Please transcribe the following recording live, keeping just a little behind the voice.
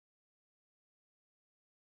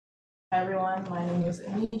Hi everyone, my name is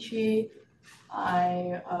Aimee Chi.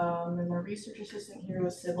 I am a research assistant here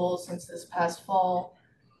with SIBYLS since this past fall,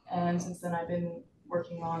 and since then I've been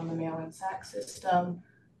working on the mail-in SAXS system.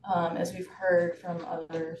 As we've heard from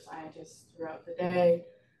other scientists throughout the day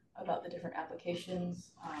about the different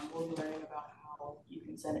applications, we'll be learning about how you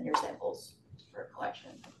can send in your samples for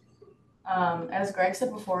collection. As Greg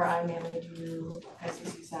said before, I mainly do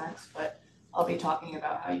SEC SAXS, but I'll be talking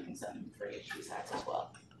about how you can send for HP SAXS as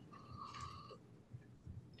well.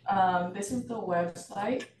 This is the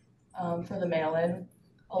website for the mail-in.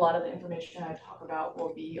 A lot of the information I talk about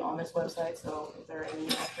will be on this website, so if there are any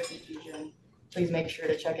extra confusion, please make sure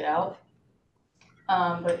to check it out.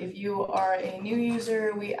 But if you are a new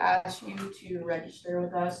user, we ask you to register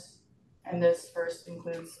with us, and this first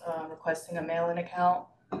includes requesting a mail-in account.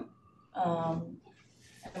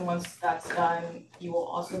 And once that's done, you will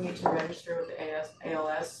also need to register with the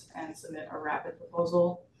ALS and submit a rapid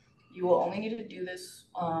proposal. You will only need to do this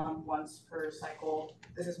once per cycle.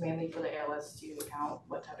 This is mainly for the ALS to count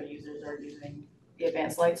what type of users are using the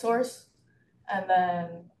advanced light source. And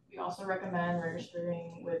then we also recommend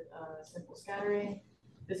registering with simple scattering.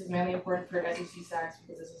 This is mainly important for SEC SAXS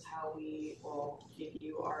because this is how we will give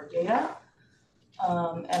you our data.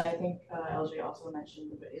 And I think LJ also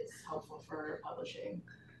mentioned that it's helpful for publishing.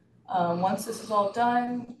 Once this is all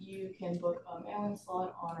done, you can book a mail-in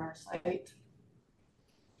slot on our site.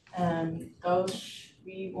 And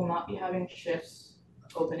we will not be having shifts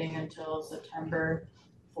opening until September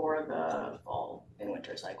for the fall and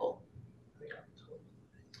winter cycle.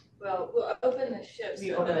 Well, we'll open the shifts.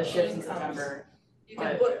 We open the shifts in September. You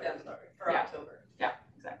can book them for October. Yeah,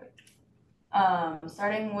 exactly.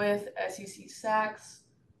 Starting with SEC SAXS,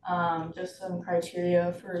 just some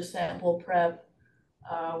criteria for sample prep.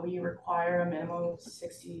 We require a minimum of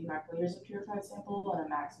 60 microliters of purified sample and a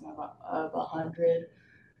maximum of 100.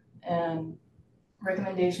 And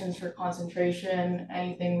recommendations for concentration,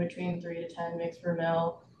 anything between 3 to 10 mg per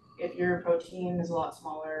mil. If your protein is a lot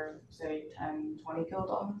smaller, say 10, 20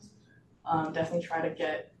 kilodaltons, definitely try to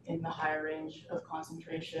get in the higher range of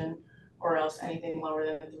concentration, or else anything lower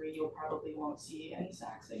than 3, you probably won't see any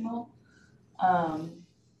SAXS signal.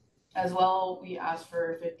 As well, we ask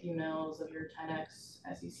for 50 mils of your 10x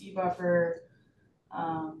SEC buffer.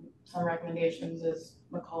 Some recommendations, as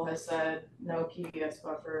McCall has said, no PBS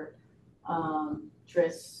buffer,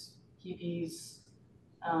 tris, PBs,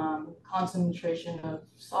 concentration of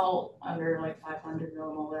salt under like 500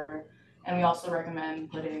 millimolar, and we also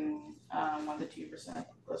recommend putting 1 to 2%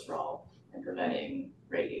 glycerol and preventing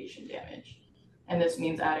radiation damage. And this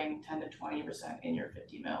means adding 10 to 20% in your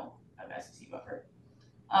 50 mil of SEC buffer.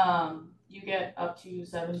 You get up to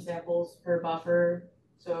 7 samples per buffer,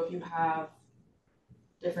 so if you have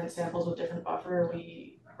different samples with different buffer,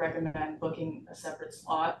 we recommend booking a separate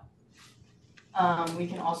slot. We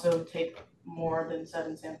can also take more than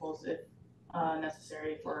 7 samples if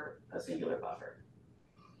necessary for a singular buffer.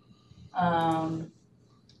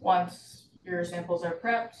 Once your samples are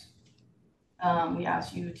prepped, we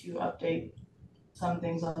ask you to update some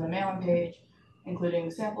things on the mail-in page,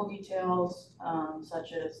 including sample details,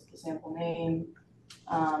 such as the sample name,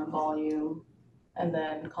 volume, and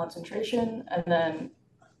then concentration, and then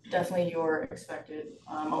definitely your expected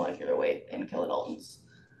molecular weight in kilodaltons.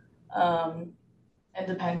 And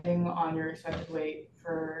depending on your expected weight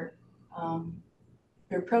for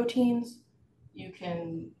your proteins, you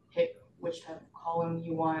can pick which type of column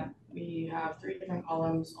you want. We have 3 different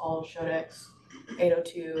columns, all Shodex,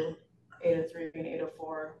 802, 803, and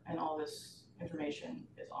 804, and all this information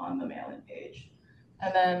is on the mail-in page.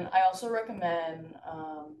 And then I also recommend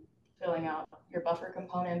filling out your buffer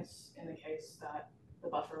components in the case that the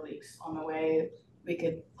buffer leaks on the way. We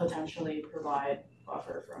could potentially provide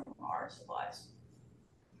buffer from our supplies.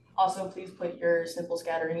 Also, please put your simple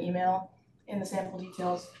scattering email in the sample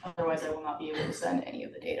details, otherwise I will not be able to send any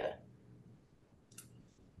of the data.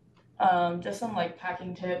 Just some like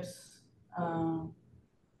packing tips.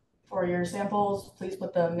 For your samples, please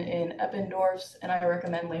put them in Eppendorfs, and I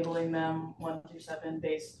recommend labeling them 1 through 7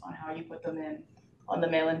 based on how you put them in on the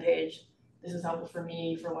mail-in page. This is helpful for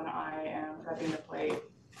me for when I am prepping the plate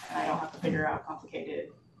and I don't have to figure out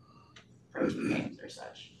complicated protein names or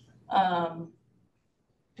such.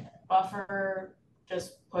 Buffer,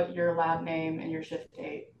 just put your lab name and your shift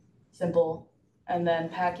date, simple. And then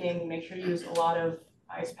packing, make sure you use a lot of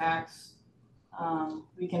ice packs.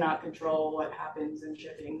 We cannot control what happens in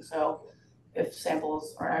shipping, so if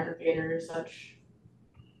samples are aggregated or such,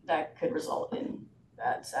 that could result in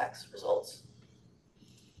bad SAXS results.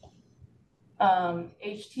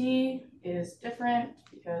 HT is different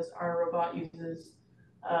because our robot uses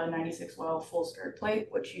 96 well full skirt plate,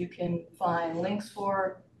 which you can find links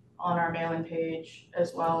for on our mail-in page,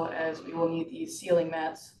 as well as we will need these sealing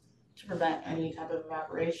mats to prevent any type of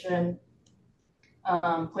evaporation.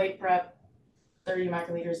 Plate prep, 30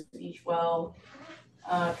 microliters of each well.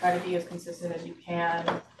 Try to be as consistent as you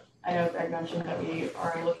can. I know Greg mentioned that we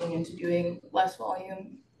are looking into doing less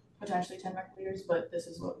volume, potentially 10 microliters, but this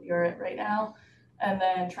is what we are at right now. And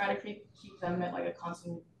then try to keep them at like a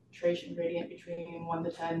concentration gradient between 1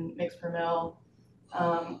 to 10 mg per mil.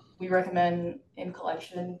 We recommend in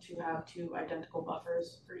collection to have 2 identical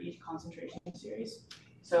buffers for each concentration series.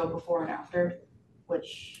 So before and after,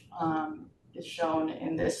 which is shown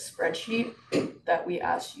in this spreadsheet that we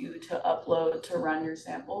asked you to upload to run your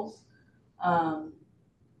samples.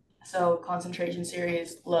 So concentration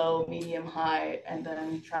series, low, medium, high, and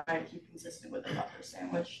then try to keep consistent with the buffer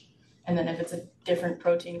sandwich. And then if it's a different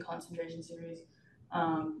protein concentration series,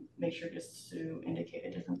 make sure just to indicate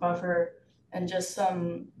a different buffer. And just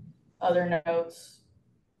some other notes.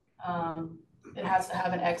 It has to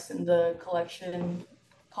have an X in the collection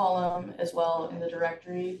column as well in the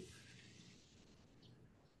directory.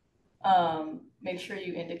 Make sure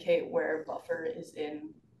you indicate where buffer is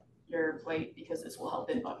in your plate because this will help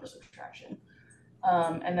in buffer subtraction.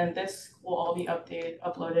 And then this will all be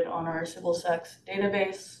uploaded on our SIBYLS SAXS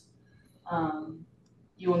database.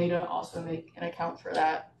 You will need to also make an account for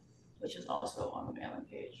that, which is also on the mail-in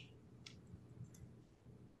page.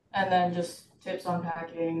 And then just tips on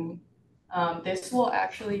packing. This will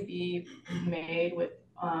actually be made with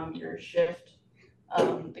your shift.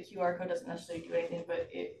 The QR code doesn't necessarily do anything, but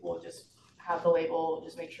it will just have the label.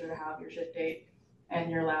 Just make sure to have your ship date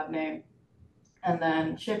and your lab name. And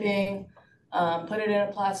then shipping, put it in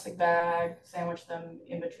a plastic bag, sandwich them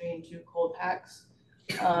in between 2 cold packs,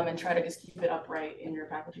 and try to just keep it upright in your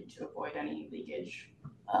packaging to avoid any leakage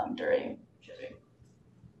during shipping.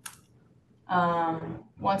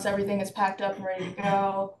 Once everything is packed up and ready to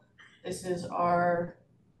go, this is our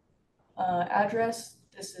address.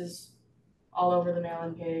 This is all over the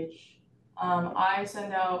mail-in page. I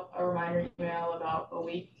send out a reminder email about a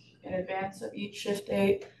week in advance of each shift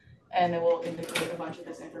date, and it will indicate a bunch of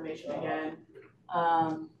this information again.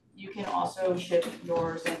 You can also ship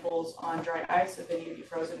your samples on dry ice if they need to be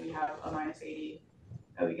frozen. We have a -80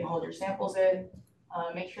 that we can hold your samples in.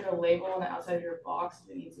 Make sure to label on the outside of your box if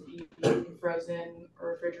it needs to be frozen or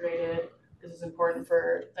refrigerated. This is important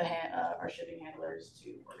for our shipping handlers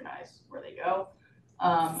to organize where they go.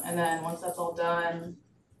 And then once that's all done,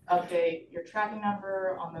 update your tracking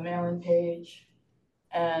number on the mail-in page.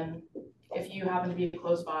 And if you happen to be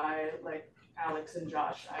close by, like Alex and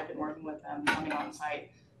Josh, I've been working with them coming on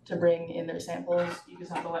site to bring in their samples. You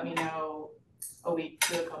just have to let me know a week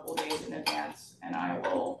to a couple of days in advance, and I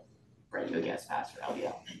will write you a guest pass for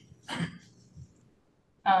LBL.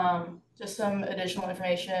 Just some additional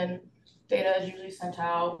information. Data is usually sent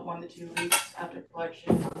out 1 to 2 weeks after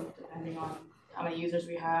collection, depending on how many users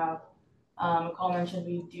we have. McCall mentioned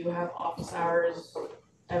we do have office hours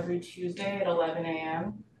every Tuesday at 11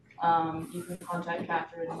 a.m. You can contact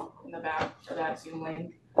Catherine in the back for that Zoom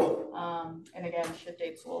link. And again, ship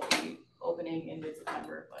dates will be opening in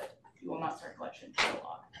mid-September, but we will not start collection until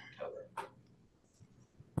October.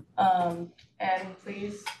 And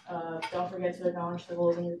please don't forget to acknowledge the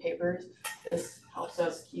rules in your papers. This helps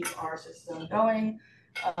us keep our system going.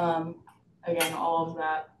 Again, all of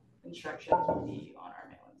that instructions will be on our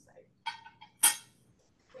mail-in site.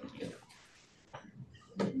 Thank you.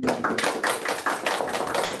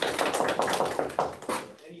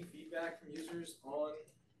 Any feedback from users on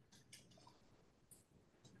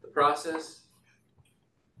the process?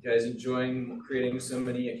 You guys enjoying creating so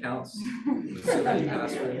many accounts, so many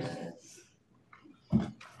passwords?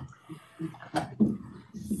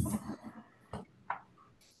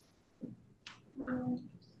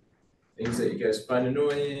 Things that you guys find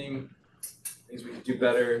annoying, things we could do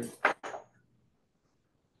better.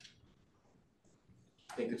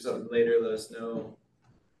 Think of something later, let us know.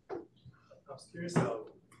 I was curious how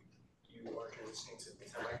you are transitioning to the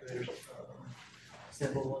 10 microliters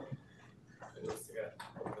sample one. That's the guy.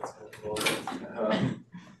 That's kind of cool.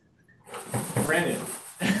 Brandon.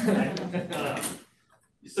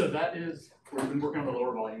 So that is, we've been working on the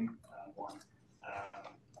lower volume one.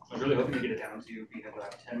 So I'm really hoping to get it down to being able to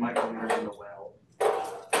have 10 microliters in the well.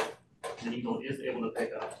 The needle is able to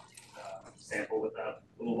pick up sample with that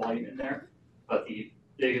little volume in there, but the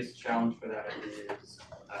biggest challenge for that is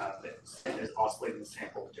oscillating the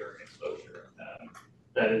sample during exposure.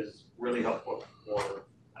 That is really helpful for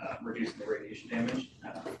reducing the radiation damage,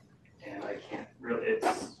 and I can't really,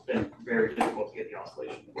 it's been very difficult to get the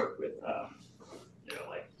oscillation to work with,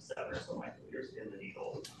 like 7 or so microliters in the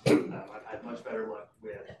needle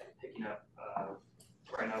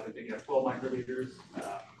microliters,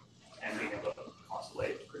 and being able to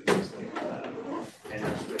oscillate pretty easily. And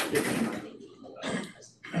there's 15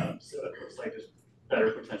 microliters. So it looks like there's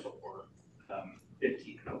better potential for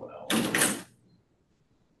 15 in a well.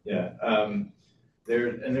 Yeah,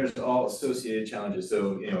 there's all associated challenges.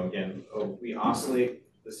 So, again, we oscillate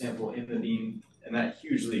the sample in the beam, and that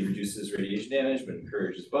hugely reduces radiation damage, but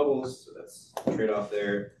encourages bubbles. So that's a trade-off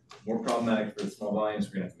there. More problematic for the small volumes.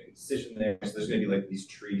 We're gonna have to make a decision there. So there's gonna be like these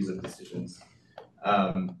trees of decisions.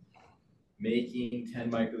 Making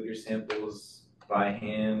 10 microliter samples by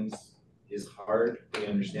hand is hard. We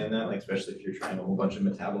understand that, like especially if you're trying a whole bunch of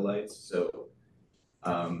metabolites. So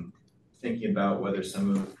thinking about whether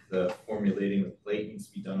some of the formulating the plate needs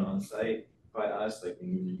to be done on site by us, like we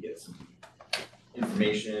need to get some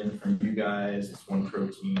information from you guys. It's one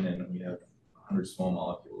protein and we have 100 small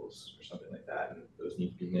molecules or something like that, and those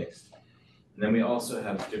need to be mixed. And then we also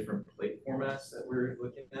have different plate formats that we're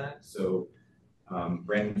looking at. So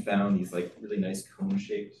Brandon found these like really nice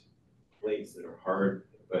cone-shaped plates that are hard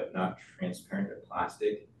but not transparent, they're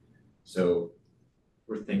plastic. So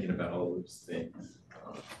we're thinking about all those things.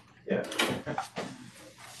 Yeah.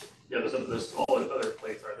 Yeah, there's all the other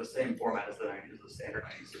plates are the same format as the standard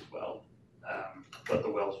 90s as well. But the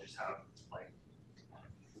wells just have like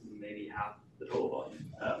maybe half the total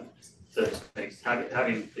volume. So it makes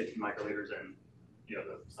having 50 microliters and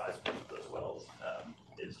the size of those wells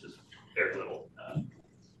is just very little.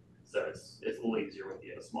 So it's a little easier with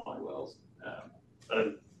the smaller wells.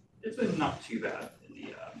 But it's been not too bad in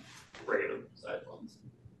the regular size ones.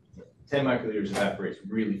 10 microliters evaporates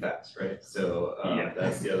really fast, right? So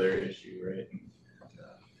that's the other issue, right? And,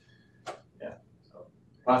 yeah, so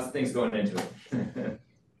lots of things going into it.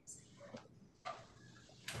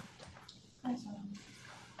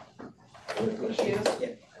 Other questions? Yeah.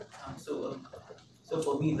 So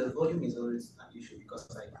for me, the volume is always an issue because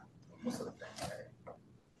most of the time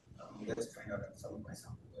I just find out that some of my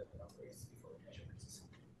sample evaporates before the measurement is done.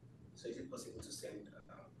 So is it possible to send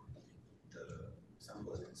the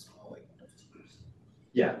samples in small quantities?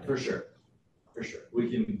 Yeah, for sure. For sure. We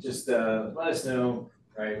can just let us know,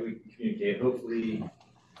 right? We can communicate. Hopefully,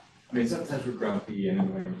 I mean, sometimes we're grumpy and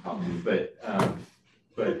annoying probably, but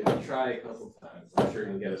if you try a couple of times, I'm sure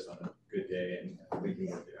you'll get us on a good day and we can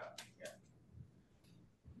work it out. Yeah.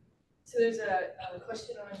 So there's a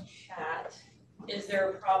question on chat. Is there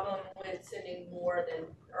a problem with sending more than,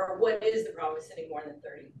 or what is the problem with sending more than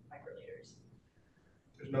 30 microliters?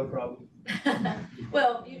 There's no problem.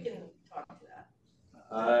 Well, you can talk to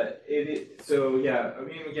that. So yeah, I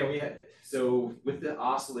mean, again, so with the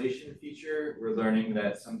oscillation feature, we're learning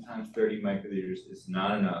that sometimes 30 microliters is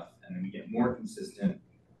not enough, and then we get more consistent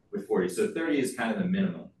with 40. So 30 is kind of the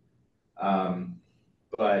minimum.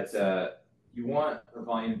 But you want the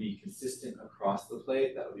volume to be consistent across the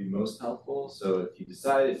plate. That would be most helpful. So if you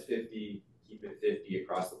decide it's 50, keep it 50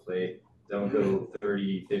 across the plate. Don't go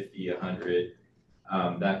 30, 50, 100.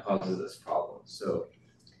 That causes us problems. So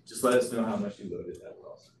just let us know how much you loaded that